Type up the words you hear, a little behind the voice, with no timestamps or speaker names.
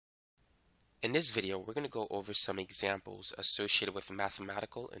In this video, we're going to go over some examples associated with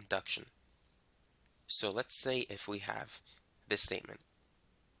mathematical induction. So let's say if we have this statement,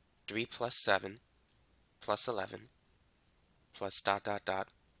 3 plus 7 plus 11 plus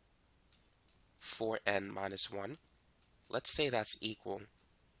 4n minus 1. Let's say that's equal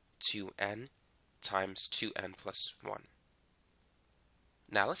to n times 2n plus 1.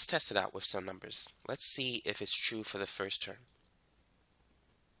 Now let's test it out with some numbers. Let's see if it's true for the first term.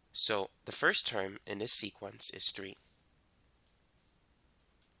 So the first term in this sequence is 3.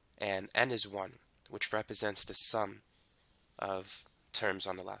 And n is 1, which represents the sum of terms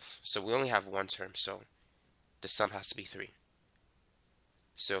on the left. So we only have one term, so the sum has to be 3.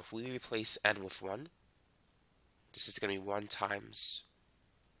 So if we replace n with 1, this is going to be 1 times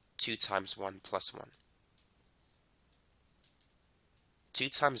 2 times 1 plus 1. 2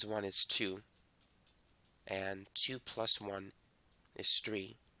 times 1 is 2, and 2 plus 1 is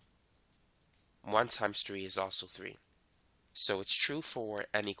 3. 1 times 3 is also 3. So it's true for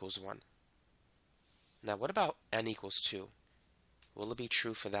n equals 1. Now what about n equals 2? Will it be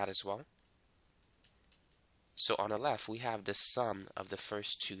true for that as well? So on the left, we have the sum of the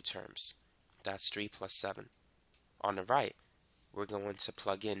first two terms. That's 3 plus 7. On the right, we're going to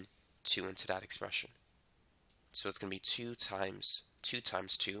plug in 2 into that expression. So it's going to be 2 times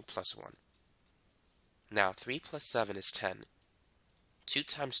 2 plus 1. Now 3 plus 7 is 10. 2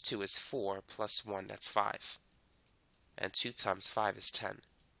 times 2 is 4 plus 1, that's 5. And 2 times 5 is 10.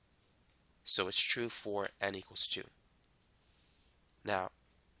 So it's true for n equals 2. Now,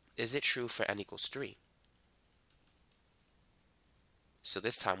 is it true for n equals 3? So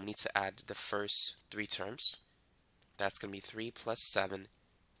this time we need to add the first three terms. That's going to be 3 plus 7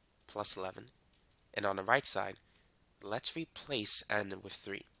 plus 11. And on the right side, let's replace n with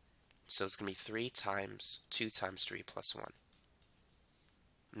 3. So it's going to be 3 times 2 times 3 plus 1.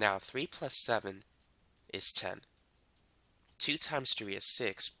 Now 3 plus 7 is 10. 2 times 3 is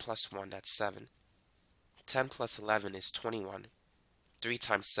 6 plus 1, that's 7. 10 plus 11 is 21. 3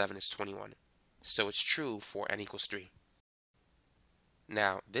 times 7 is 21. So it's true for n equals 3.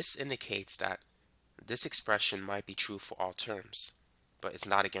 Now this indicates that this expression might be true for all terms, but it's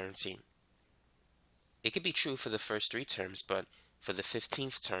not a guarantee. It could be true for the first 3 terms, but for the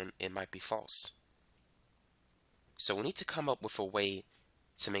 15th term it might be false. So we need to come up with a way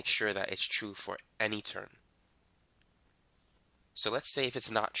to make sure that it's true for any term. So let's say if it's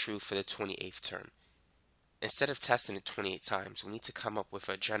not true for the 28th term. Instead of testing it 28 times, we need to come up with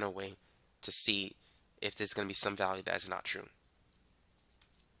a general way to see if there's going to be some value that is not true.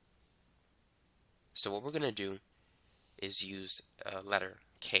 So what we're going to do is use a letter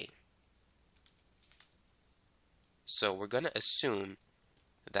k. So we're going to assume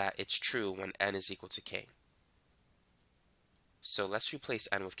that it's true when n is equal to k. So let's replace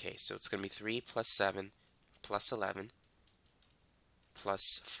n with k. So it's going to be 3 plus 7 plus 11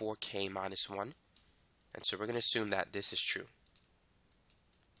 plus 4k minus 1. And so we're going to assume that this is true.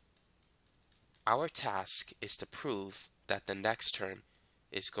 Our task is to prove that the next term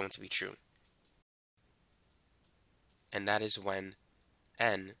is going to be true. And that is when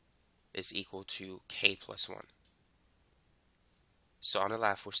n is equal to k plus 1. So on the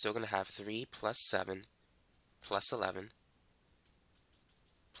left, we're still going to have 3 plus 7 plus 11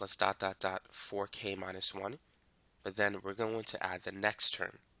 plus 4k minus 1. But then we're going to add the next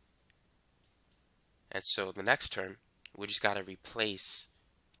term. And so the next term, we just got to replace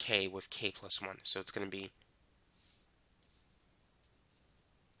k with k plus 1. So it's going to be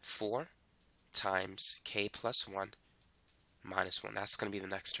 4 times k plus 1 minus 1. That's going to be the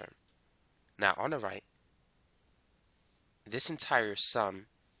next term. Now on the right, this entire sum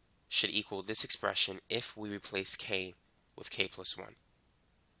should equal this expression if we replace k with k plus 1.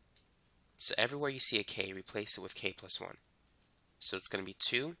 So everywhere you see a k, replace it with k plus 1. So it's going to be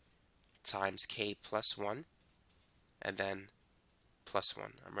 2 times k plus 1, and then plus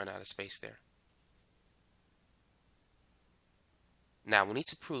 1. I'm running out of space there. Now we need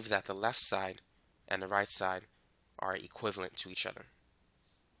to prove that the left side and the right side are equivalent to each other.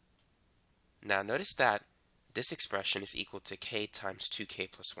 Now notice that this expression is equal to k times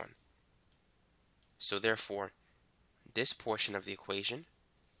 2k plus 1. So therefore, this portion of the equation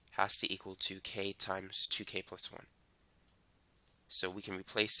has to equal to k times 2k plus 1. So we can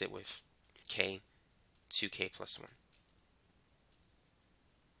replace it with k 2k plus 1.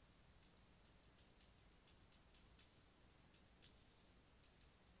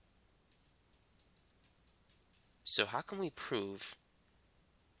 So how can we prove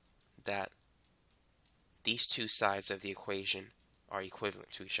that these two sides of the equation are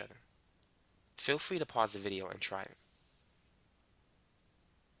equivalent to each other? Feel free to pause the video and try it.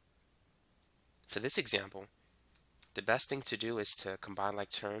 For this example, the best thing to do is to combine like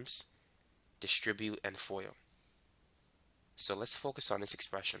terms, distribute, and FOIL. So let's focus on this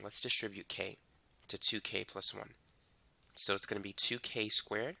expression. Let's distribute k to 2k plus 1. So it's going to be 2k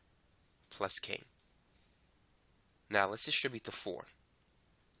squared plus k. Now let's distribute the 4.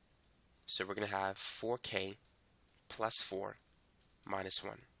 So we're going to have 4k plus 4 minus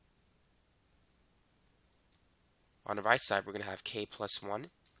 1. On the right side, we're going to have k plus 1,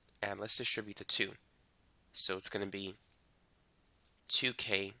 and let's distribute the 2. So it's going to be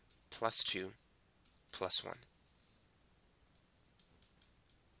 2k plus 2 plus 1.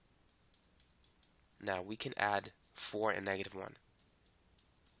 Now we can add 4 and negative 1.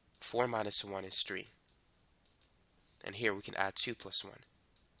 4 minus 1 is 3. And here we can add 2 plus 1.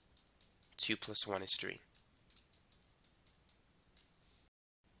 2 plus 1 is 3.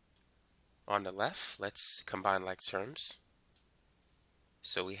 On the left, let's combine like terms.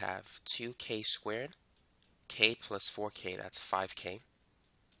 So we have 2k squared, k plus 4k, that's 5k.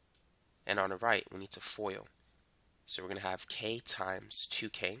 And on the right, we need to FOIL. So we're going to have k times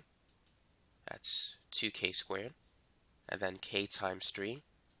 2k, that's 2k squared, and then k times 3,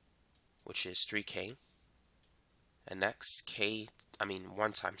 which is 3k. And next,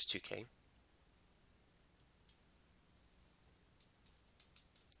 1 times 2k.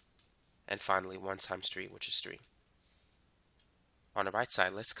 And finally, 1 times 3, which is 3. On the right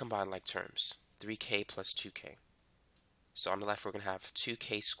side, let's combine like terms. 3k plus 2k. So on the left, we're going to have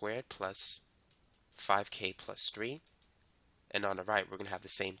 2k squared plus 5k plus 3. And on the right, we're going to have the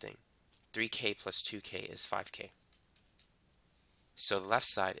same thing. 3k plus 2k is 5k. So the left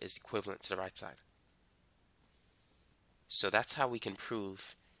side is equivalent to the right side. So that's how we can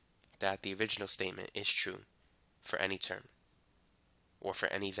prove that the original statement is true for any term, or for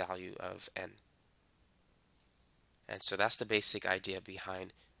any value of n. And so that's the basic idea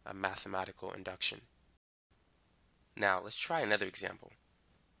behind a mathematical induction. Now let's try another example.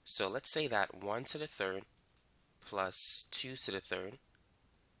 So let's say that 1 to the third plus 2 to the third,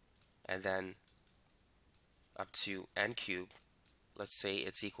 and then up to n cubed, let's say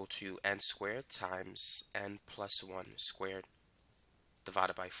it's equal to n squared times n plus 1 squared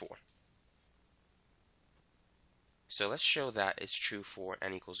divided by 4. So let's show that it's true for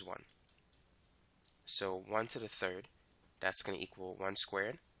n equals 1. So 1 to the third, that's going to equal 1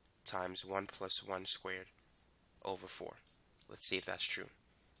 squared times 1 plus 1 squared over 4. Let's see if that's true.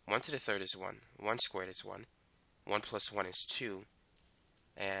 1 to the third is 1. 1 squared is 1. 1 plus 1 is 2.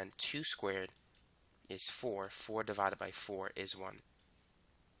 And 2 squared is 4. 4 divided by 4 is 1.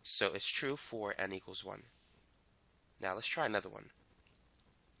 So it's true for n equals 1. Now let's try another one.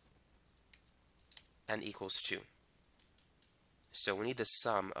 N equals 2. So we need the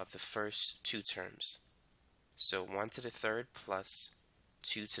sum of the first two terms. So 1 to the third plus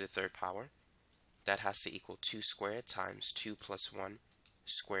 2 to the third power. That has to equal 2 squared times 2 plus 1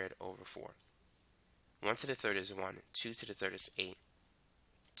 squared over 4. 1 to the third is 1. 2 to the third is 8.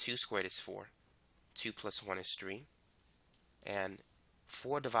 2 squared is 4. 2 plus 1 is 3. And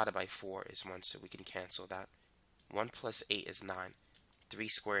 4 divided by 4 is 1, so we can cancel that. 1 plus 8 is 9. 3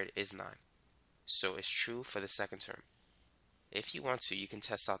 squared is 9. So it's true for the second term. If you want to, you can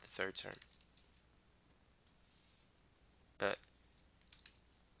test out the third term. But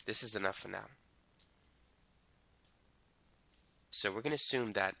this is enough for now. So we're going to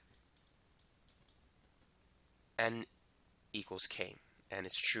assume that n equals k, and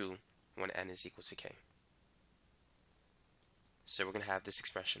it's true when n is equal to k. So we're going to have this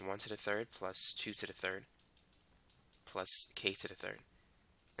expression, 1 to the third plus 2 to the third plus k to the third.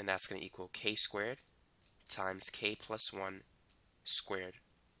 And that's going to equal k squared times k plus 1 squared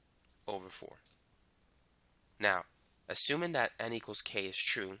over 4. Now, assuming that n equals k is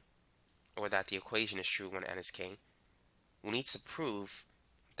true, or that the equation is true when n is k, we need to prove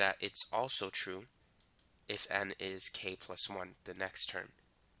that it's also true if n is k plus 1, the next term.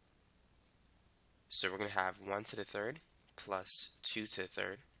 So we're going to have 1 to the third plus 2 to the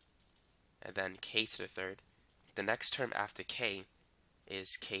third, and then k to the third. The next term after k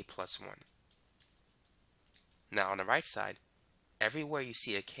is k plus 1. Now on the right side, everywhere you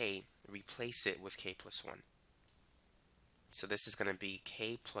see a k, replace it with k plus 1. So this is going to be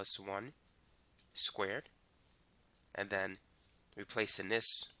k plus 1 squared, and then replacing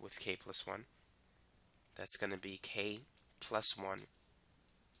this with k plus 1, that's going to be k plus 1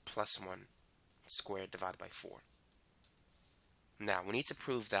 squared divided by 4. Now we need to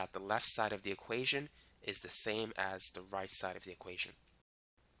prove that the left side of the equation is the same as the right side of the equation.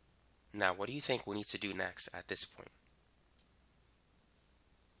 Now what do you think we need to do next at this point?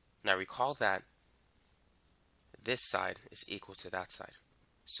 Now recall that this side is equal to that side.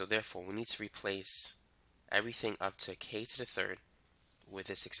 So therefore, we need to replace everything up to k to the third with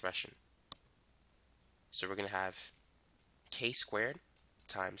this expression. So we're going to have k squared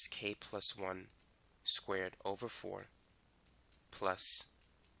times k plus 1 squared over 4 plus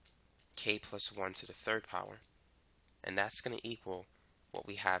k plus 1 to the third power, and that's going to equal what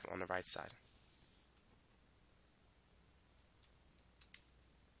we have on the right side.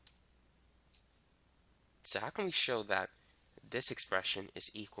 So how can we show that this expression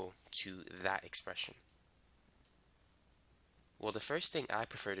is equal to that expression? Well, the first thing I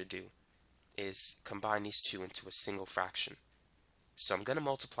prefer to do is combine these two into a single fraction. So I'm going to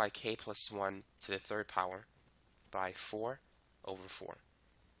multiply k plus 1 to the third power by 4 over 4.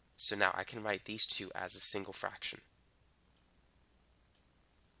 So now I can write these two as a single fraction.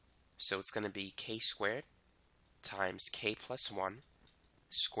 So it's going to be k squared times k plus 1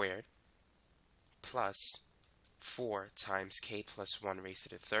 squared plus 4 times k plus 1 raised to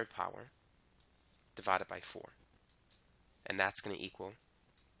the third power divided by 4. And that's going to equal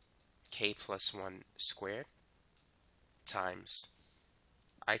k plus 1 squared times,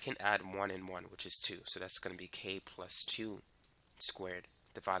 I can add 1 and 1, which is 2. So that's going to be k plus 2 squared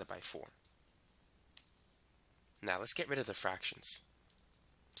divided by 4. Now let's get rid of the fractions.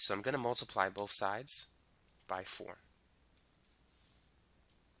 So I'm going to multiply both sides by 4.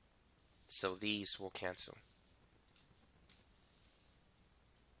 So these will cancel.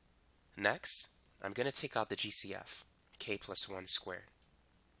 Next, I'm going to take out the GCF, k plus 1 squared.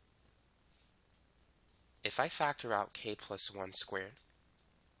 If I factor out k plus 1 squared,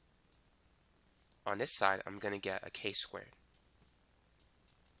 on this side I'm going to get a k squared.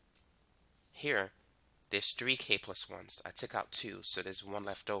 Here, there's 3 k plus 1s. I took out 2, so there's 1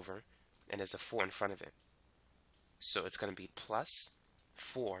 left over, and there's a 4 in front of it. So it's going to be plus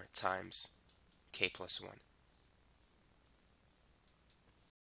 4 times k plus 1.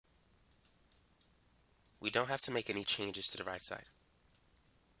 We don't have to make any changes to the right side.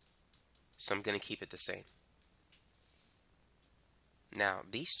 So I'm going to keep it the same. Now,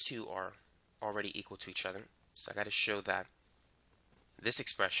 these two are already equal to each other, so I got to show that this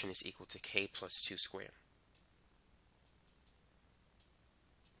expression is equal to k plus 2 squared.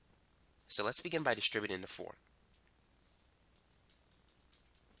 So let's begin by distributing the 4.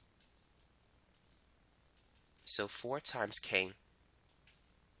 So 4 times k,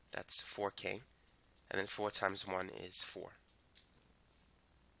 that's 4k, and then 4 times 1 is 4.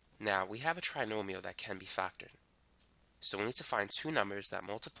 Now, we have a trinomial that can be factored. So we need to find two numbers that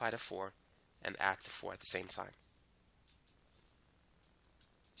multiply to 4 and add to 4 at the same time.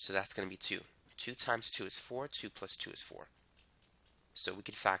 So that's going to be 2. 2 times 2 is 4, 2 plus 2 is 4. So we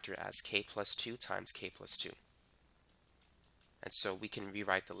could factor as k plus 2 times k plus 2. And so we can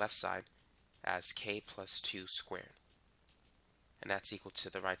rewrite the left side as k plus 2 squared. And that's equal to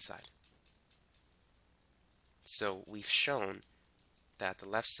the right side. So we've shown that the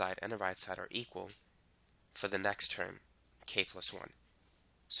left side and the right side are equal for the next term, k plus 1.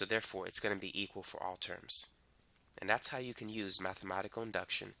 So therefore, it's going to be equal for all terms. And that's how you can use mathematical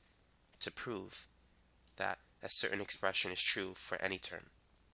induction to prove that a certain expression is true for any term.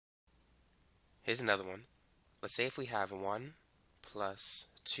 Here's another one. Let's say if we have 1 plus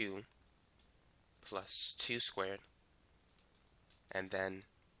 2 plus 2 squared, and then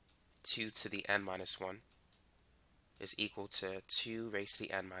 2 to the n minus 1 is equal to 2 raised to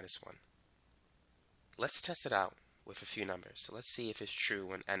the n minus 1. Let's test it out with a few numbers. So let's see if it's true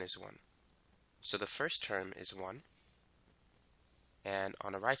when n is 1. So the first term is 1, and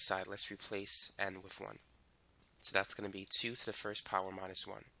on the right side, let's replace n with 1. So that's going to be 2 to the first power minus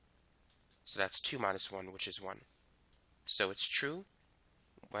 1. So that's 2 minus 1, which is 1. So it's true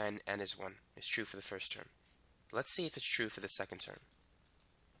when n is 1. It's true for the first term. Let's see if it's true for the second term.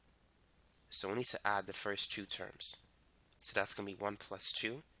 So we need to add the first two terms. So that's going to be 1 plus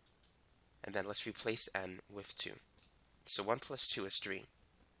 2, and then let's replace n with 2. So 1 plus 2 is 3.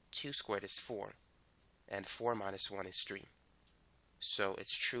 2 squared is 4, and 4 minus 1 is 3. So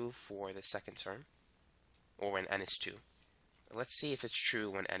it's true for the second term, or when n is 2. Let's see if it's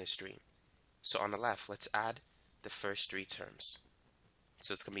true when n is 3. So on the left, let's add the first 3 terms.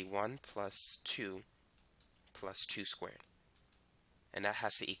 So it's going to be 1 plus 2 plus 2 squared. And that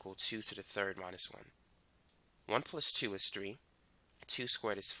has to equal 2 to the third minus 1. 1 plus 2 is 3. 2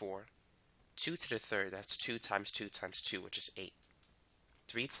 squared is 4. 2 to the third, that's 2 times 2 times 2, which is 8.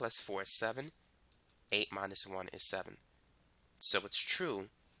 3 plus 4 is 7. 8 minus 1 is 7. So it's true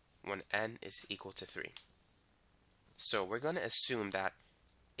when n is equal to 3. So we're going to assume that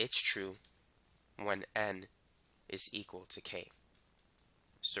it's true when n is equal to k.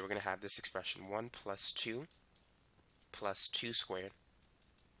 So we're going to have this expression 1 plus 2 plus 2 squared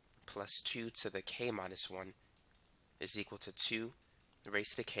plus 2 to the k minus 1 is equal to 2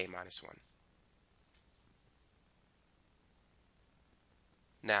 raised to the k minus 1.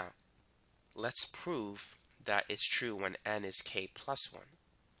 Now, let's prove that it's true when n is k plus 1.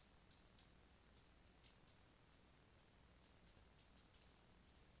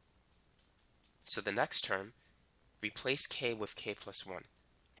 So the next term, replace k with k plus 1.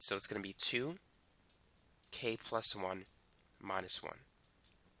 So it's going to be 2 k plus 1 minus 1.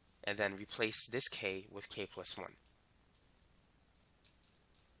 And then replace this k with k plus 1.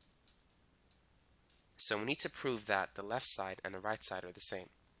 So we need to prove that the left side and the right side are the same.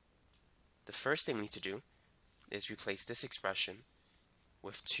 The first thing we need to do is replace this expression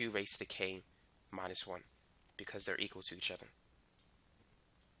with 2 raised to the k minus 1 because they're equal to each other.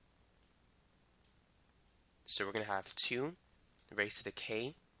 So we're going to have 2 raised to the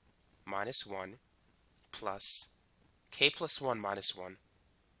k minus 1 plus k plus 1 minus 1.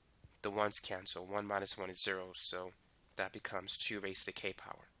 The 1's cancel. 1 minus 1 is 0, so that becomes 2 raised to the k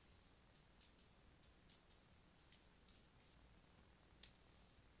power.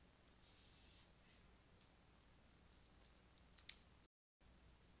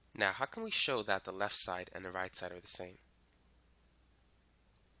 Now, how can we show that the left side and the right side are the same?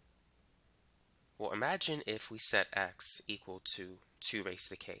 Well, imagine if we set x equal to 2 raised to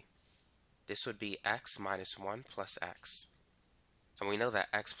the k. This would be x minus 1 plus x. And we know that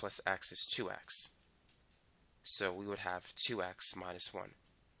x plus x is 2x. So we would have 2x minus 1.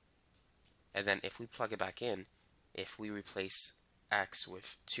 And then if we plug it back in, if we replace x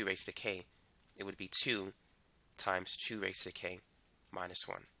with 2 raised to the k, it would be 2 times 2 raised to the k minus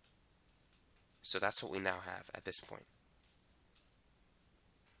 1. So that's what we now have at this point.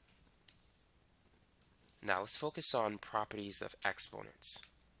 Now let's focus on properties of exponents.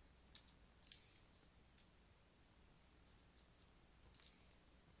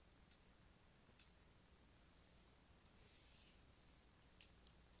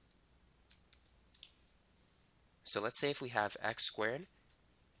 So let's say if we have x squared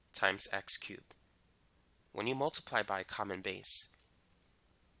times x cubed. When you multiply by a common base,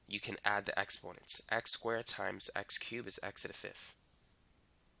 you can add the exponents. X squared times x cubed is x to the 5th.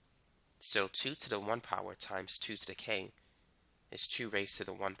 So 2 to the 1 power times 2 to the k is 2 raised to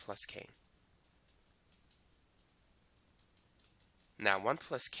the 1 plus k. Now 1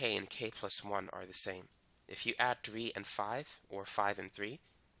 plus k and k plus 1 are the same. If you add 3 and 5, or 5 and 3,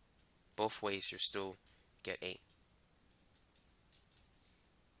 both ways you still get 8.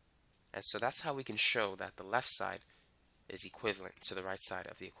 And so that's how we can show that the left side is equivalent to the right side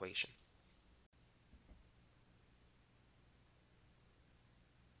of the equation.